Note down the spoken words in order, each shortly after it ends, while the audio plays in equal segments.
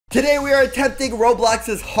Today we are attempting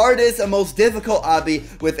Roblox's hardest and most difficult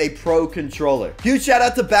obby with a pro controller. Huge shout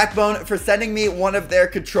out to Backbone for sending me one of their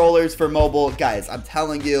controllers for mobile. Guys, I'm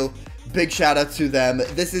telling you, big shout out to them.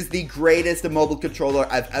 This is the greatest mobile controller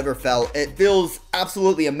I've ever felt. It feels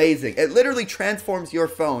absolutely amazing. It literally transforms your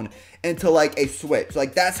phone into like a Switch.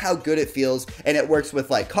 Like, that's how good it feels. And it works with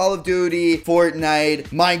like Call of Duty, Fortnite,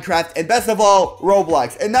 Minecraft, and best of all,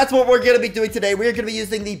 Roblox. And that's what we're gonna be doing today. We're gonna be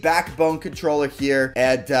using the Backbone controller here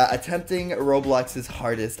and attempting Roblox's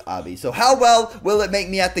hardest obby. So how well will it make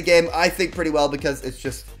me at the game? I think pretty well, because it's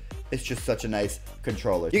just such a nice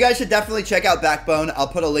controller. You guys should definitely check out Backbone. I'll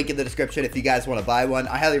put a link in the description if you guys want to buy one.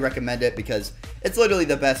 I highly recommend it because it's literally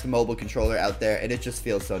the best mobile controller out there, and it just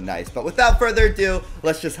feels so nice. But without further ado,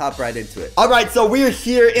 let's just hop right into it. All right, so we're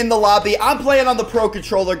here in the lobby. I'm playing on the pro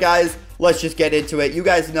controller, guys. Let's just get into it. You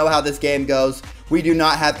guys know how this game goes. We do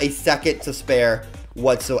not have a second to spare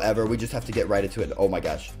whatsoever. We just have to get right into it. Oh my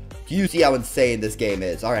gosh. Do you see how insane this game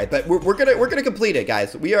is? All right, but we're gonna complete it,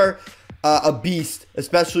 guys. We are a beast,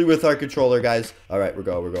 especially with our controller, guys. All right, we're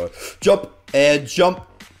going. Jump and jump.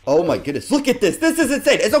 Oh my goodness, look at this. This is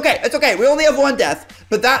insane. It's okay. We only have one death,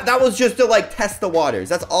 but that was just to like test the waters.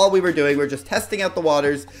 That's all we were doing. We were just testing out the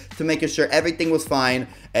waters to making sure everything was fine,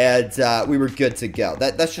 and we were good to go.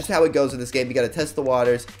 That's just how it goes in this game. You got to test the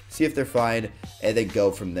waters, see if they're fine, and then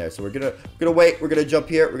go from there. So we're gonna wait. We're gonna jump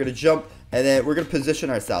here. We're gonna jump, and then we're gonna position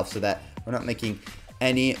ourselves so that we're not making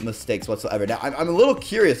any mistakes whatsoever. Now, I'm a little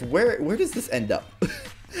curious, where does this end up?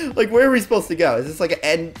 Like, where are we supposed to go? Is this like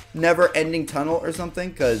a never-ending tunnel or something?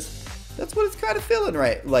 Because that's what it's kind of feeling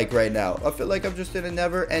right now. I feel like I'm just in a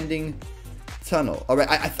never-ending tunnel. All right,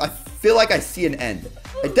 I feel like I see an end.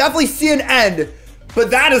 I definitely see an end, but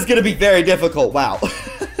that is going to be very difficult. Wow.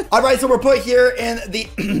 All right, so we're put here in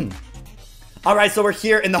the... All right, so we're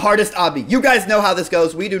here in the hardest obby. You guys know how this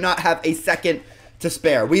goes. We do not have a second to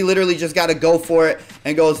spare. We literally just got to go for it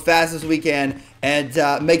and go as fast as we can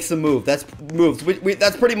and make some moves. That's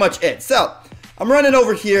pretty much it. So I'm running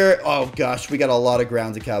over here. Oh gosh, we got a lot of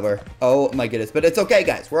ground to cover. Oh my goodness, but it's okay,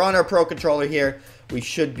 guys. We're on our pro controller here. We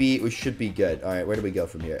should be good. All right, where do we go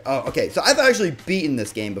from here? Oh, okay. So I've actually beaten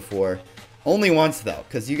this game before, only once though,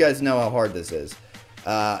 because you guys know how hard this is.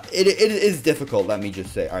 It is difficult, let me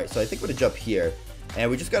just say. All right, so I think we're gonna jump here,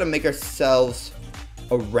 and we just got to make ourselves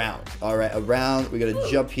around. All right, around. We gotta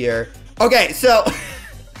jump here. Okay, so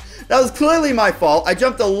that was clearly my fault. I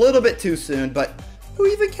jumped a little bit too soon, but who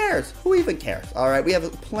even cares? Who even cares? All right, we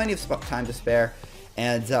have plenty of time to spare,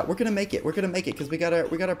 and we're gonna make it. We're gonna make it because we got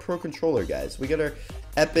our pro controller, guys. We got our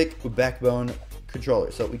epic Backbone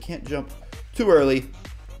controller, so we can't jump too early,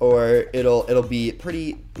 or it'll be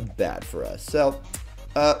pretty bad for us. So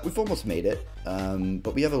we've almost made it,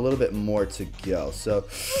 but we have a little bit more to go. So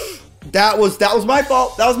that was my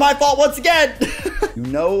fault. That was my fault once again. You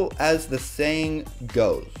know, as the saying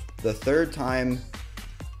goes, the third time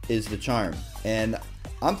is the charm. And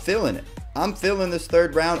I'm feeling it. I'm feeling this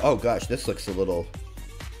third round. Oh gosh, this looks a little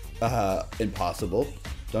impossible,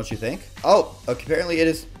 don't you think? Oh, apparently it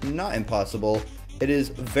is not impossible. It is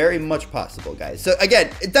very much possible, guys. So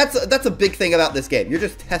again, that's a big thing about this game. You're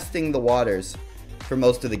just testing the waters for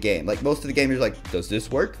most of the game. Like, most of the game, you're like, does this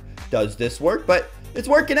work? Does this work? But it's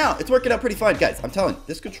working out. It's working out pretty fine, guys. I'm telling you,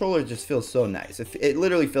 this controller just feels so nice. It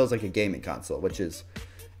literally feels like a gaming console, which is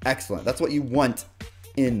excellent. That's what you want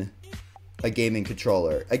in a gaming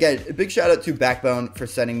controller. Again, a big shout out to Backbone for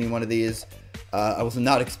sending me one of these. I was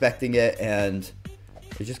not expecting it, and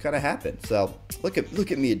it just kind of happened. So look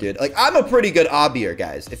at me, dude. Like, I'm a pretty good obbier,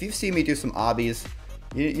 guys. If you've seen me do some obbies,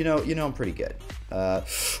 you know I'm pretty good.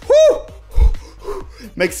 Whoo!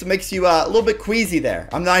 Makes you a little bit queasy there.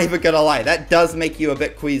 I'm not even gonna lie. That does make you a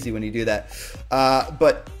bit queasy when you do that.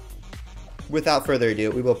 But without further ado,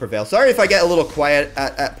 we will prevail. Sorry if I get a little quiet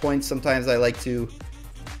at points. Sometimes I like to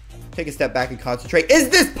take a step back and concentrate. Is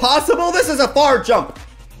this possible? This is a far jump.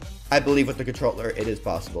 I believe with the controller, it is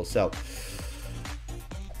possible. So,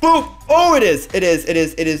 boom! Oh, it is. It is.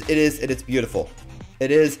 And it's beautiful. It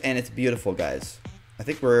is, and it's beautiful, guys. I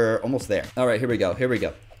think we're almost there. All right, here we go.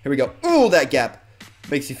 Ooh, that gap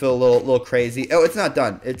makes you feel a little crazy. Oh, it's not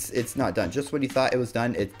done. It's not done. Just when you thought it was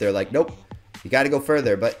done, they're like, nope, you got to go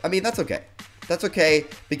further. But I mean, that's okay. That's okay,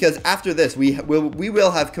 because after this, we will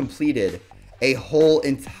have completed a whole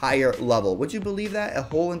entire level. Would you believe that? A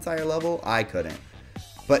whole entire level? I couldn't.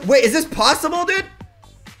 But wait, is this possible, dude?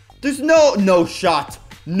 There's no shot.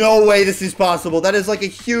 No way this is possible. That is like a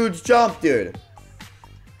huge jump, dude.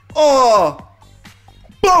 Oh.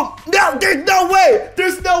 Boom! No, there's no way!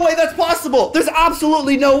 There's no way that's possible! There's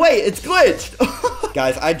absolutely no way! It's glitched!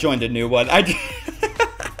 Guys, I joined a new one.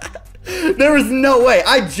 There was no way.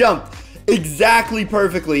 I jumped exactly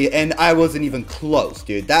perfectly, and I wasn't even close,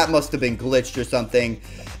 dude. That must have been glitched or something.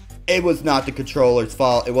 It was not the controller's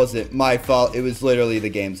fault. It wasn't my fault. It was literally the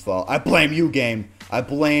game's fault. I blame you, game. I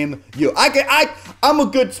blame you. I'm a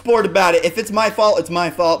good sport about it. If it's my fault, it's my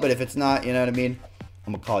fault. But if it's not, you know what I mean?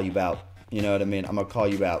 I'm gonna call you out. You know what I mean? I'm gonna call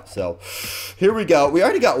you out. So, here we go. We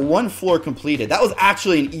already got one floor completed. That was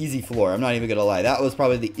actually an easy floor. I'm not even gonna lie. That was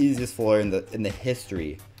probably the easiest floor in the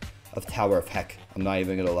history of Tower of Heck. I'm not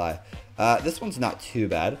even gonna lie. This one's not too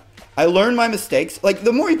bad. I learned my mistakes. Like,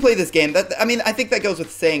 the more you play this game, I mean, I think that goes with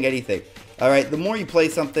saying anything. All right, the more you play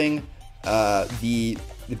something, the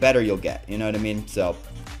better you'll get. You know what I mean? So,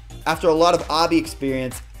 after a lot of obby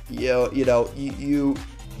experience, you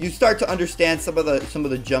start to understand some of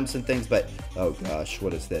the jumps and things. But oh gosh,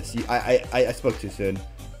 what is this? I spoke too soon.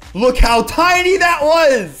 Look how tiny that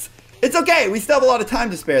was. It's okay. We still have a lot of time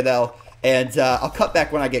to spare though. And I'll cut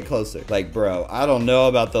back when I get closer. Like, bro, I don't know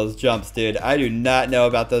about those jumps, dude. I do not know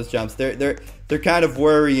about those jumps. They're kind of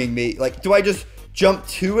worrying me. Like, do I just jump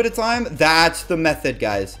 2 at a time? That's the method,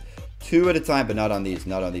 guys. 2 at a time, but not on these.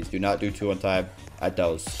 Not on these. Do not do 2 on time at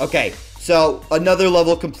those. Okay, so another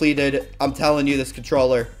level completed. I'm telling you, this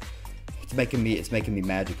controller, it's making me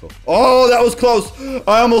magical. Oh, that was close.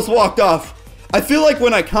 I almost walked off. I feel like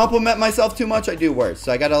when I compliment myself too much, I do worse.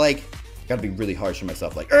 So I gotta be really harsh on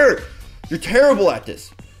myself. Like, you're terrible at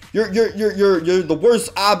this. You're the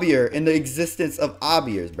worst obbier in the existence of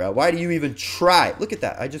obbiers, bro. Why do you even try? Look at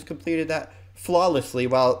that. I just completed that flawlessly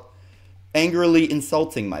while angrily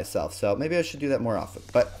insulting myself. So maybe I should do that more often.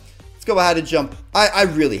 But let's go ahead and jump. I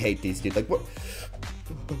really hate these, dude. Like, what?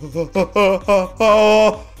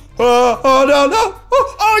 Oh no.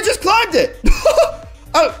 Oh, I just climbed it.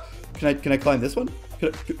 Oh, can I climb this one?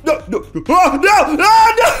 No. Oh, no.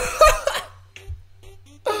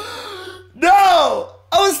 No!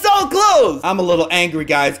 I was so close! I'm a little angry,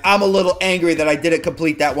 guys. I'm a little angry that I didn't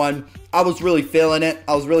complete that one. I was really feeling it.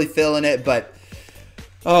 But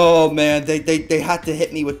oh man, they had to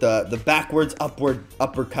hit me with the backwards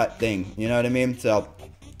uppercut thing. You know what I mean? So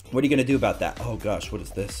what are you gonna do about that? Oh gosh, what is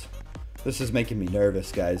this? This is making me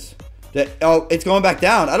nervous, guys. Oh, it's going back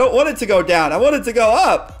down. I don't want it to go down. I want it to go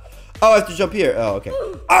up. Oh, I have to jump here. Oh, okay.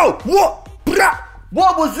 Oh, what?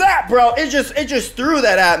 What was that, bro? It just threw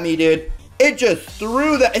that at me, dude. It just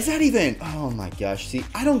threw that. Is that even? Oh my gosh. See,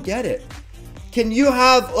 I don't get it. Can you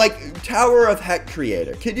have, like, Tower of Heck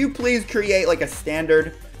creator? Can you please create, like, a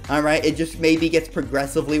standard? All right. It just maybe gets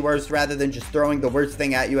progressively worse rather than just throwing the worst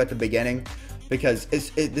thing at you at the beginning. Because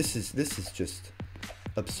this is just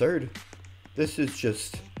absurd. This is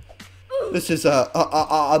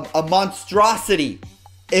a monstrosity.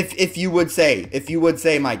 If you would say,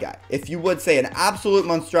 my guy, if you would say an absolute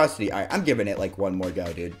monstrosity. All right, I'm giving it like one more go,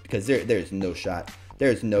 dude, because there's no shot.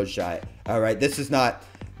 There's no shot. All right, this is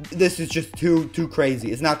just too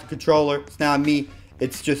crazy. It's not the controller. It's not me.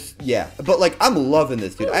 It's just, yeah. But like, I'm loving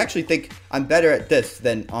this, dude. I actually think I'm better at this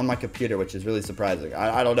than on my computer, which is really surprising.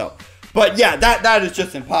 I don't know. But yeah, that is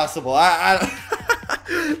just impossible.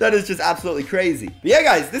 That is just absolutely crazy. But yeah,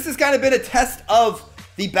 guys, this has kind of been a test of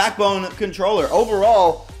the Backbone controller.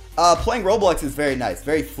 Overall, playing Roblox is very nice,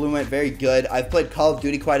 very fluent, very good. I've played Call of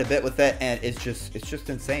Duty quite a bit with it, and it's just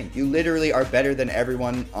insane. You literally are better than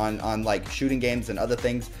everyone on like shooting games and other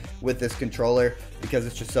things with this controller because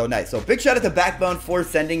it's just so nice. So big shout out to Backbone for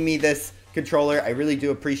sending me this controller. I really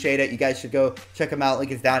do appreciate it. You guys should go check them out.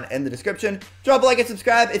 Link is down in the description. Drop a like and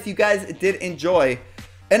subscribe if you guys did enjoy.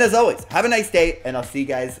 And as always, have a nice day, and I'll see you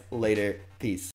guys later. Peace.